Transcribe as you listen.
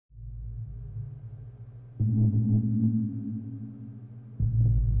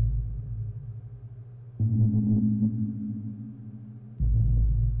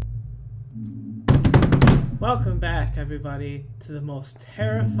Welcome back, everybody, to the most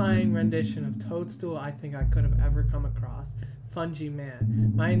terrifying rendition of Toadstool I think I could have ever come across,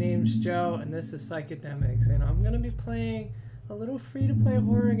 Fungiman. My name's Joe, and this is Psychedemics, and I'm going to be playing a little free-to-play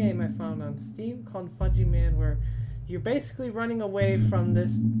horror game I found on Steam called Fungiman, where you're basically running away from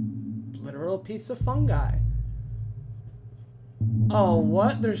this literal piece of fungi. Oh,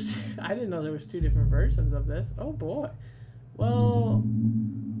 what? I didn't know there was two different versions of this. Oh, boy. Well,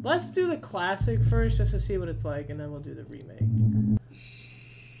 let's do the classic first just to see what it's like, and then we'll do the remake.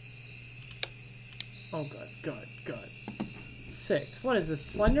 Oh, good. 6. What is this,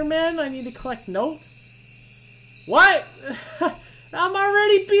 Slender Man? I need to collect notes? What? I'm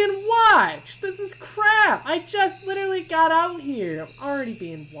already being watched! This is crap! I just literally got out here. I'm already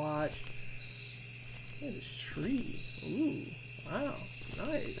being watched. Look at this tree. Ooh, wow,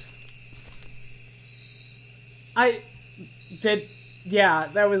 nice. Yeah,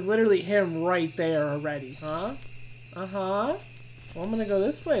 that was literally him right there already, huh? Uh-huh. Well, I'm gonna go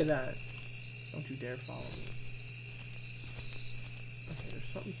this way then. Don't you dare follow me. Okay,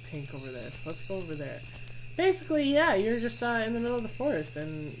 there's something pink over there, so let's go over there. Basically, yeah, you're just in the middle of the forest,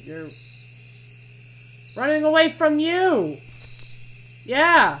 and you're running away from you!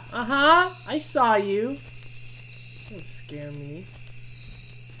 Yeah, uh-huh, I saw you. Don't scare me.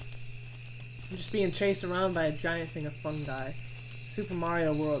 I'm just being chased around by a giant thing of fungi. Super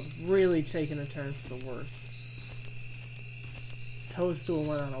Mario World really taking a turn for the worse. Toadstool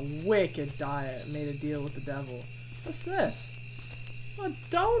went on a wicked diet and made a deal with the devil. What's this? A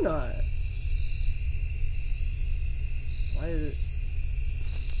donut! Why did it...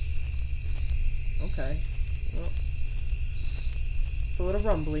 Okay. Well, it's a little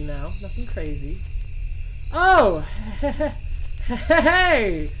rumbly now. Nothing crazy. Oh!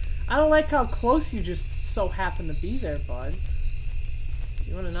 Hey! I don't like how close you just so happen to be there, bud.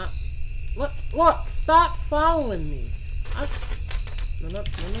 You wanna not... Look! Stop following me! No.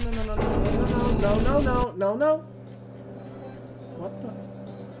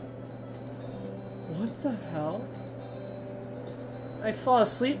 What the hell? I fall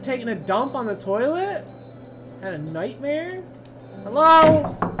asleep taking a dump on the toilet? Had a nightmare?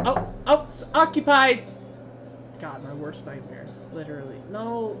 Hello? Oh, it's occupied! God, my worst nightmare. Literally.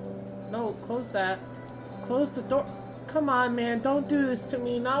 No, close that. Close the door. Come on, man, don't do this to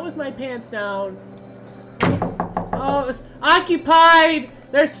me. Not with my pants down. Oh, it's occupied!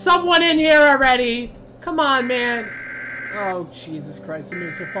 There's someone in here already! Come on, man. Oh, Jesus Christ, the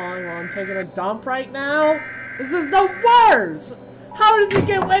nukes are falling while I'm taking a dump right now? This is the worst! How does it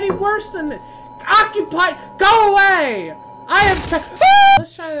get any worse than this? Occupied! Go away! I am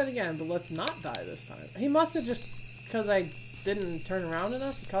Let's try that again, but let's not die this time. He must have just... Because I didn't turn around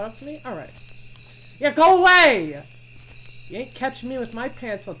enough, he caught up to me? Alright. Yeah, go away! You ain't catching me with my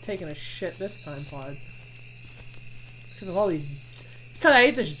pants while taking a shit this time, bud. It's because of all these... It's because I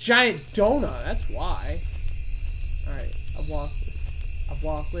ate this giant donut, that's why. Alright, I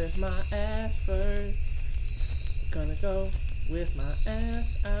walk with my ass first. Gonna go with my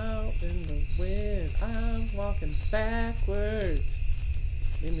ass out in the wind. I'm walking backwards.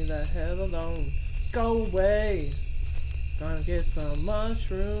 Leave me the hell alone. Go away. Gonna get some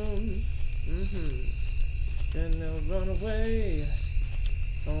mushrooms. Then they'll run away.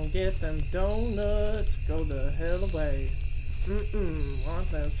 Gonna get them donuts. Go the hell away. Want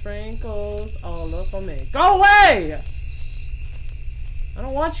them sprinkles all up on me. Go away! I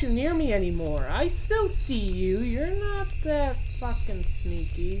don't want you near me anymore. I still see you. You're not that fucking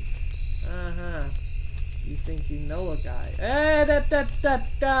sneaky. You think you know a guy. Hey,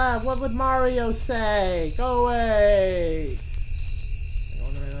 what would Mario say? Go away.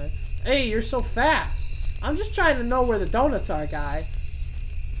 Hey, you're so fast. I'm just trying to know where the donuts are, guy.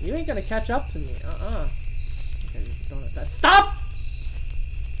 You ain't gonna catch up to me. Okay, there's a donut. Stop!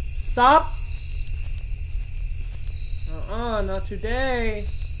 Stop! Not today.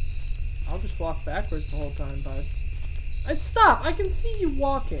 I'll just walk backwards the whole time, bud. Stop! I can see you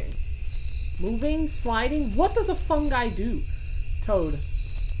walking. Moving, sliding. What does a fungi do? Toad.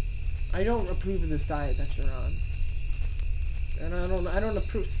 I don't approve of this diet that you're on. And I don't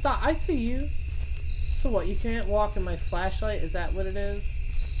approve. Stop! I see you. So what? You can't walk in my flashlight? Is that what it is?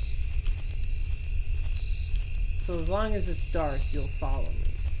 So as long as it's dark, you'll follow me.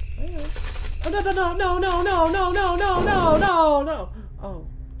 Okay. Oh, no. Oh.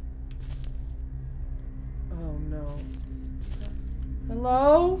 Oh, no.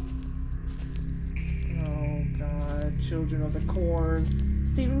 Hello? Oh, God. Children of the Corn.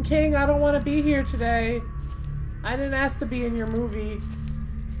 Stephen King, I don't want to be here today. I didn't ask to be in your movie.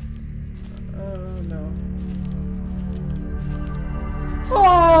 Oh, no.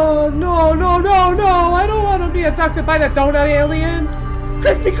 Oh, no, no, no, no! I don't want to be abducted by the donut aliens!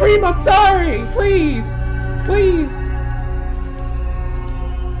 Krispy Kreme, I'm sorry! Please! Please!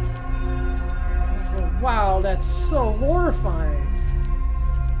 Oh, wow, that's so horrifying.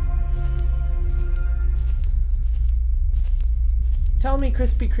 Tell me,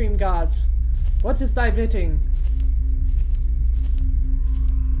 Krispy Kreme gods, what is thy bidding?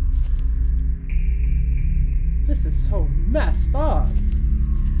 This is so messed up.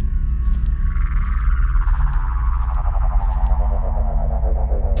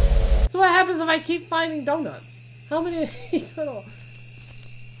 So what happens if I keep finding donuts? How many of these little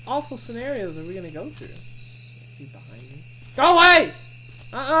awful scenarios are we gonna go through? Is he behind me? Go away!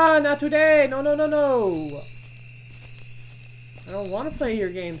 Not today! No, no, no, no! I don't want to play your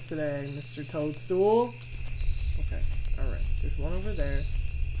games today, Mr. Toadstool. Okay, alright. There's one over there. Okay,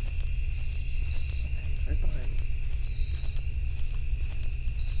 he's right behind me.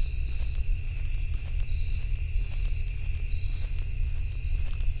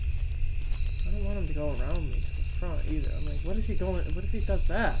 I don't want him to go around me to the front either. I'm like, what is he going? What if he does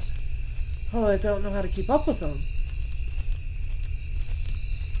that? Oh, I don't know how to keep up with him.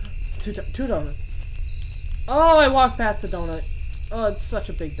 Two donuts. Oh, I walked past the donut. Oh, it's such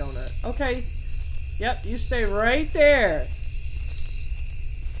a big donut. Okay. Yep, you stay right there.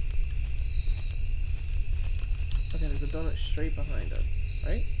 Okay, there's a donut straight behind us.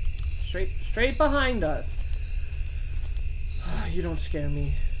 Right? Straight behind us. Oh, you don't scare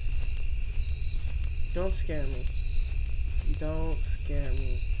me. Don't scare me. You don't scare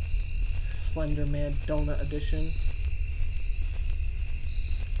me. Slender Man Donut Edition.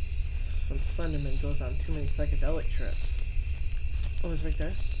 When Slenderman goes on too many psychedelic trips. Oh, it's right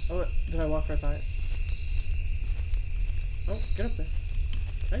there. Oh, did I walk right by it? Oh, get up there.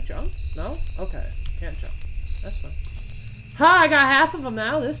 Can I jump? No? Okay. Can't jump. That's fine. Ha! I got half of them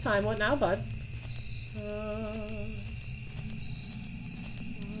now this time. What now, bud? No.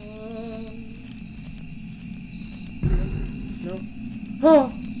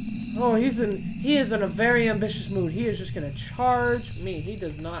 Oh! Oh, he is in a very ambitious mood. He is just gonna charge me. He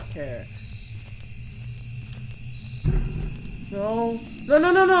does not care. No. No,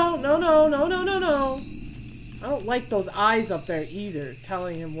 no, no, no, no, no, no, no, no, no. I don't like those eyes up there either,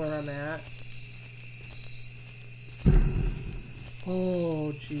 telling him where I'm at.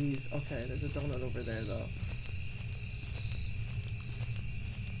 Oh, jeez. Okay, there's a donut over there, though.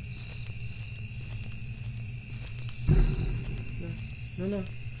 No, no, no.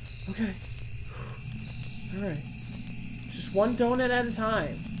 Okay. Alright. Just one donut at a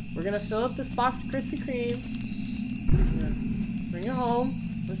time. We're gonna fill up this box of Krispy Kreme. Bring it home.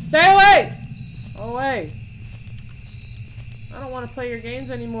 Let's stay away! Go away. I don't want to play your games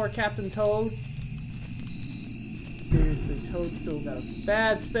anymore, Captain Toad. Seriously, Toadstool got a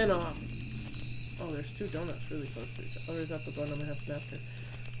bad spin-off. Oh, there's two donuts really close to each other. Oh, is that the one I'm gonna have to after?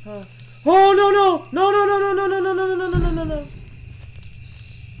 Oh, no, no! No, no, no, no, no, no, no, no, no, no, no, no, no.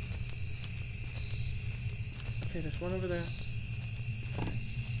 Okay, there's one over there. Right.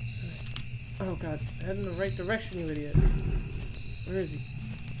 Oh, God. Head in the right direction, you idiot. Where is he?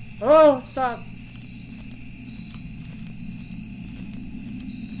 Oh, stop!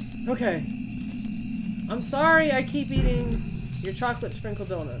 Okay. I'm sorry I keep eating your chocolate sprinkle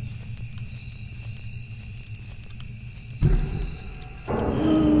donuts.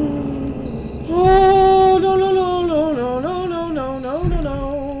 Oh, no, no, no, no, no, no, no, no, no, no,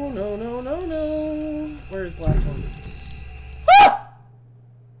 no, no, no, no, no. Where's the last one? Ah!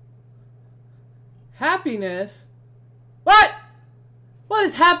 Happiness? What? What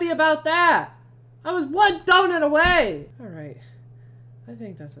is happy about that? I was one donut away. Alright. I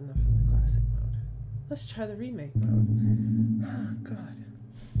think that's enough of the classic mode. Let's try the remake mode. Oh, God.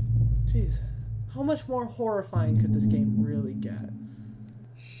 Jeez. How much more horrifying could this game really get?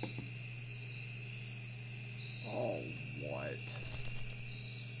 Oh, what?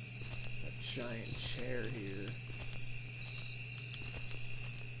 It's a giant chair here.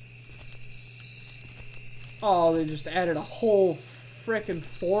 Oh, they just added a whole frickin'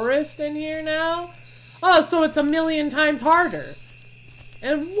 forest in here now? Oh, so it's a million times harder.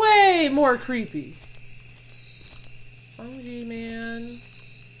 And way more creepy. Fungiman.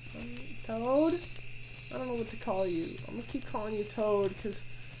 Toad? I don't know what to call you. I'm gonna keep calling you Toad because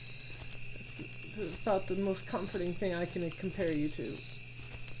it's about the most comforting thing I can compare you to.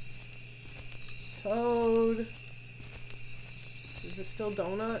 Toad. Is it still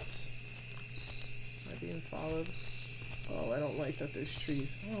donuts? Am I being followed? Oh, I don't like that there's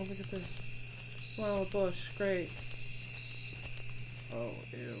trees. Oh, look at this. Wow, a bush. Great. Oh,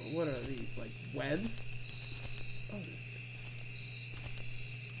 ew. What are these? Like, webs? Oh.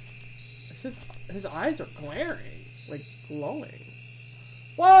 His eyes are glaring. Like, glowing.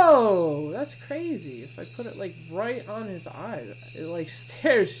 Whoa! That's crazy. If I put it, like, right on his eyes, it, like,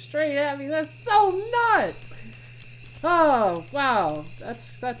 stares straight at me. That's so nuts! Oh, wow.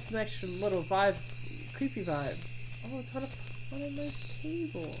 That's an extra little vibe. Creepy vibe. Oh, it's on a nice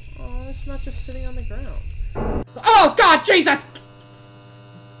table. Oh, it's not just sitting on the ground. Oh, God, Jesus!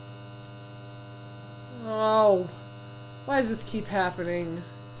 Oh. Why does this keep happening?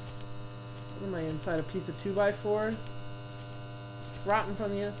 What am I inside? A piece of 2x4? Rotten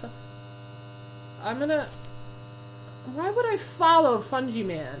from the inside? I'm gonna... Why would I follow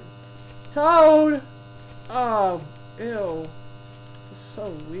Fungiman? Toad! Oh, ew. This is so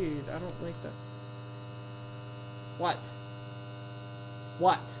weird. I don't like that. What?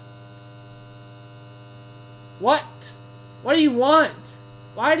 What? What? What do you want?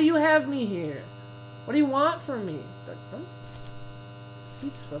 Why do you have me here? What do you want from me? Huh?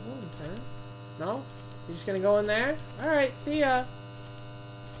 Seat swivel and turn? No? You're just gonna go in there? Alright, see ya.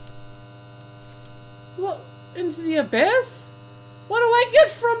 What? Into the abyss? What do I get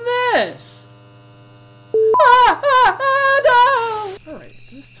from this? No! Alright,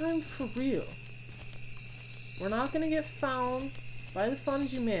 this time for real. We're not gonna get found by the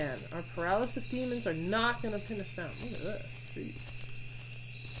Fungiman. Our paralysis demons are not gonna pin us down. Look at this. Jeez.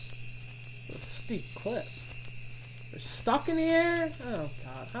 A steep cliff. They're stuck in the air? Oh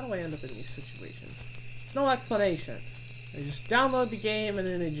god, how do I end up in these situations? There's no explanation. They just download the game and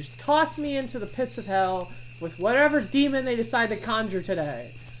then they just toss me into the pits of hell with whatever demon they decide to conjure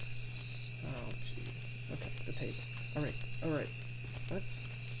today. Oh jeez. Okay, the table. Alright, alright. Let's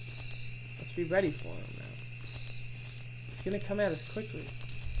be ready for him now. He's gonna come at us quickly.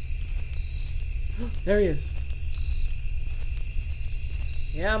 There he is.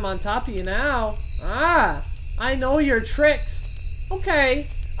 Yeah, I'm on top of you now. Ah, I know your tricks. Okay,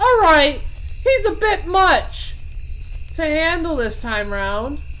 alright. He's a bit much to handle this time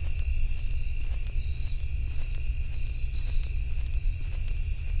round.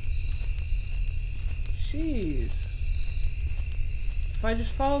 Jeez. If I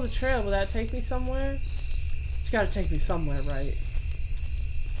just follow the trail, will that take me somewhere? It's gotta take me somewhere, right?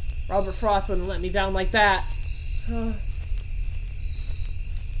 Robert Frost wouldn't let me down like that.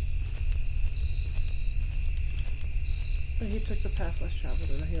 He took the path less traveled,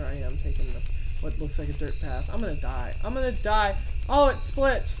 and here I am taking what looks like a dirt path. I'm gonna die. I'm gonna die. Oh, it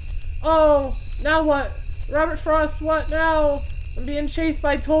splits. Oh, now what? Robert Frost, what now? I'm being chased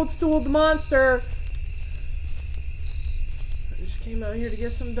by Toadstool the monster. I just came out here to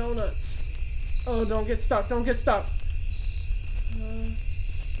get some donuts. Oh, don't get stuck. Don't get stuck. No,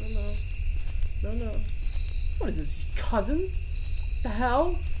 no. No, no. What is this, cousin? The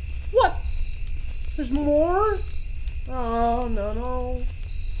hell? What? There's more? Oh, no, no.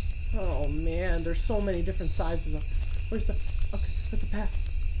 Oh, man. There's so many different sides of the... Where's the... Okay, that's the path.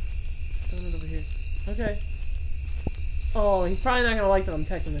 Donut over here. Okay. Oh, he's probably not gonna like that I'm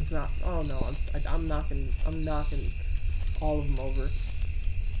teching this not. Oh, no. I'm knocking all of them over.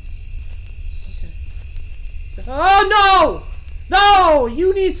 Okay. Oh, no! No!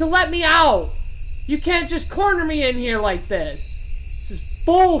 You need to let me out! You can't just corner me in here like this. This is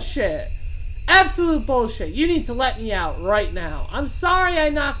bullshit. Absolute bullshit. You need to let me out right now. I'm sorry I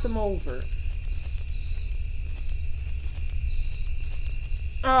knocked him over.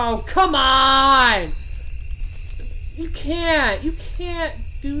 Oh, come on! You can't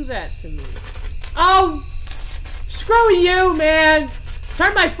do that to me. Oh, screw you, man!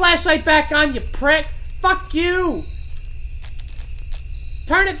 Turn my flashlight back on, you prick! Fuck you!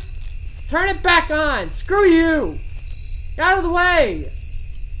 Turn it back on! Screw you! Get out of the way!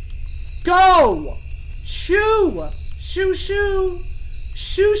 Go! Shoo! Shoo shoo!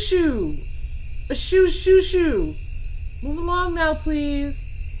 Shoo shoo! A shoo shoo shoo! Move along now, please.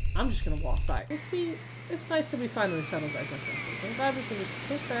 I'm just gonna walk by. You see, it's nice that we finally settled our differences. I'm glad we can just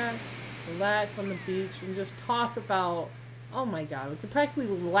kick back, relax on the beach, and just talk about... Oh my god, we could practically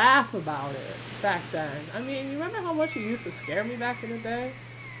laugh about it back then. I mean, you remember how much it used to scare me back in the day?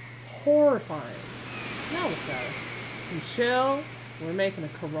 Horrifying. Now look at it. We can chill. We're making a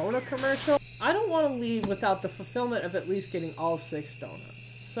Corona commercial. I don't want to leave without the fulfillment of at least getting all 6 donuts.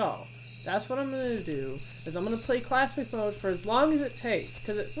 So, that's what I'm going to do, is I'm going to play classic mode for as long as it takes,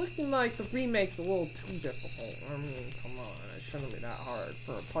 because it's looking like the remake's a little too difficult. I mean, come on, it shouldn't be that hard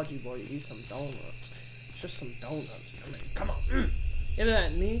for a pudgy boy to eat some donuts. It's just some donuts. I mean, come on. Get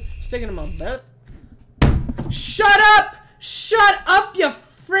that in me, stick it in my butt. Shut up! Shut up, you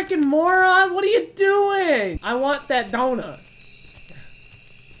freaking moron! What are you doing? I want that donut.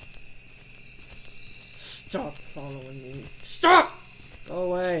 Stop following me. Stop! Go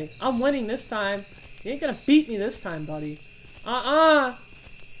away. I'm winning this time. You ain't gonna beat me this time, buddy.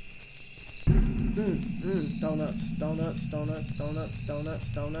 Donuts, donuts, donuts, donuts, donuts,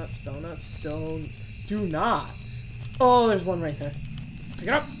 donuts, donuts, do not. Oh, there's one right there. Pick it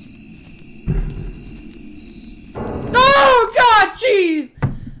up. Oh, God, jeez!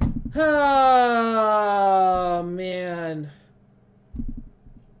 Oh, man.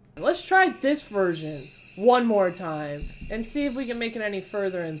 Let's try this version one more time and see if we can make it any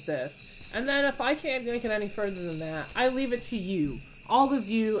further in this. And then if I can't make it any further than that, I leave it to you. All of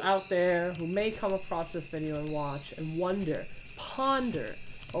you out there who may come across this video and watch and wonder, ponder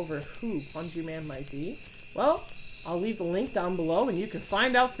over who Fungiman might be. Well, I'll leave the link down below and you can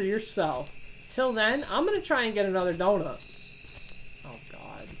find out for yourself. Till then, I'm going to try and get another donut. Oh,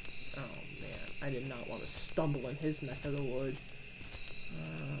 God. Oh, man. I did not want to stumble in his neck of the woods.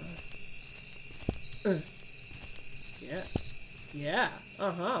 Yeah. Yeah.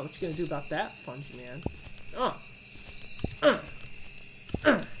 Uh-huh. What you going to do about that, Fungiman?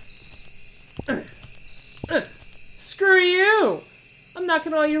 Screw you! I'm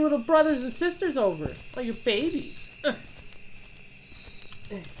knocking all your little brothers and sisters over. All your babies.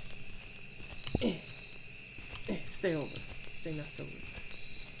 Stay over. Stay knocked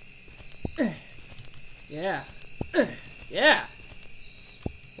over. Yeah. Yeah.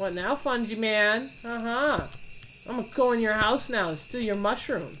 What now, Fungiman? Uh-huh. I'm gonna go in your house now and steal your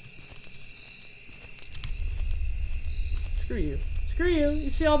mushrooms. Screw you. Screw you. You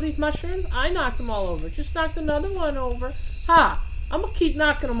see all these mushrooms? I knocked them all over. Just knocked another one over. Ha! I'm gonna keep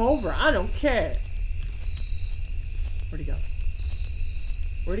knocking them over. I don't care. Where'd he go?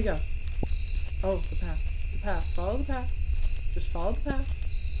 Where'd he go? Oh, the path. The path. Follow the path. Just follow the path.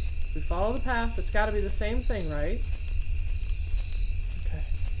 If we follow the path, it's gotta be the same thing, right? Okay.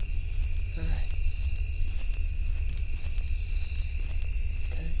 Alright.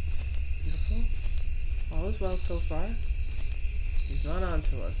 Okay. Beautiful. All is well so far. He's not on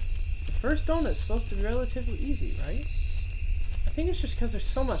to us. The first donut's supposed to be relatively easy, right? I think it's just because there's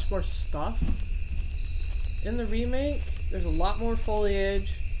so much more stuff in the remake. There's a lot more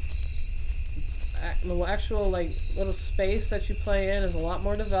foliage. The actual, like, little space that you play in is a lot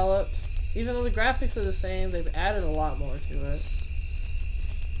more developed. Even though the graphics are the same, they've added a lot more to it.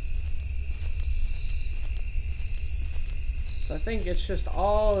 So I think it's just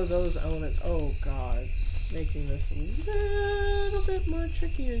all of those elements. Oh, God. Making this a little bit more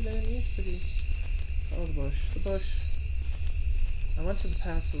trickier than it needs to be. Oh, the bush. The bush. I went to the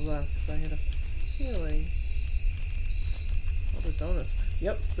path to the left because I had a feeling... all the donuts.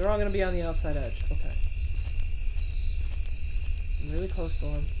 Yep, they're all going to be on the outside edge. Okay. I'm really close to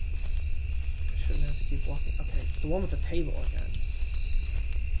one. I shouldn't have to keep walking. Okay, it's the one with the table again.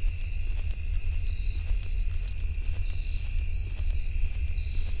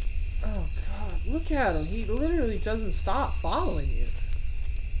 Oh, God. Look at him. He literally doesn't stop following you.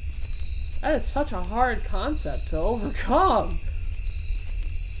 That is such a hard concept to overcome.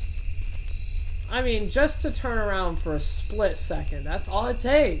 I mean, just to turn around for a split second. That's all it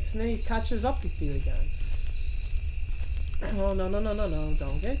takes. And then he catches up with you again. Oh, no, no, no, no, no.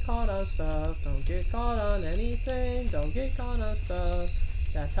 Don't get caught on stuff. Don't get caught on anything. Don't get caught on stuff.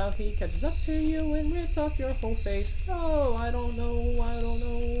 That's how he catches up to you and rips off your whole face. Oh, I don't know, I don't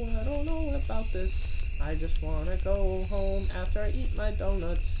know, I don't know about this. I just want to go home after I eat my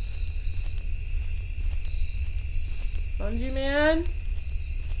donuts. Fungiman?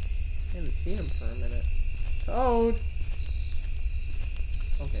 I haven't seen him for a minute. Toad!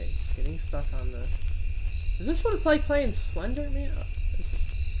 Okay, getting stuck on this. Is this what it's like playing Slender Man? What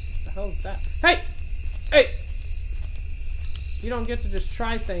the hell is that? Hey! Hey! You don't get to just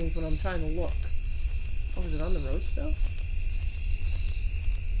try things when I'm trying to look. Oh, is it on the road still?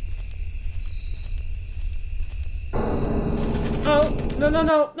 Oh! No, no,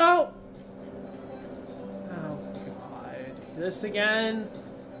 no, no! Oh, God. This again?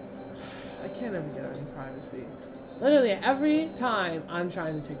 I can't ever get any privacy. Literally every time I'm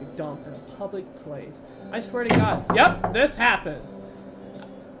trying to take a dump in a public place, I swear to God, yep, this happened.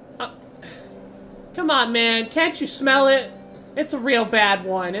 Come on, man, can't you smell it? It's a real bad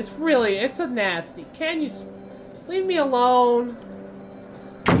one. It's a nasty. Can you leave me alone?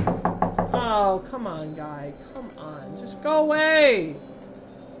 Oh, come on, guy. Come on, just go away.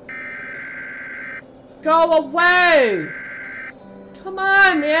 Go away. Come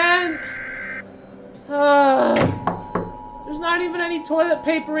on, man. There's not even any toilet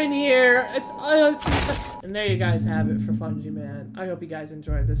paper in here. It's and there you guys have it for Fungiman. I hope you guys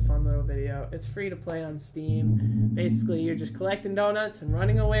enjoyed this fun little video. It's free to play on Steam. Basically, you're just collecting donuts and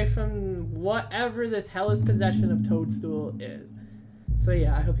running away from whatever this hellish possession of Toadstool is. So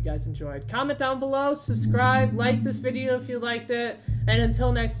yeah, I hope you guys enjoyed. Comment down below, subscribe, like this video if you liked it, and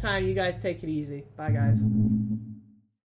until next time, you guys take it easy. Bye, guys.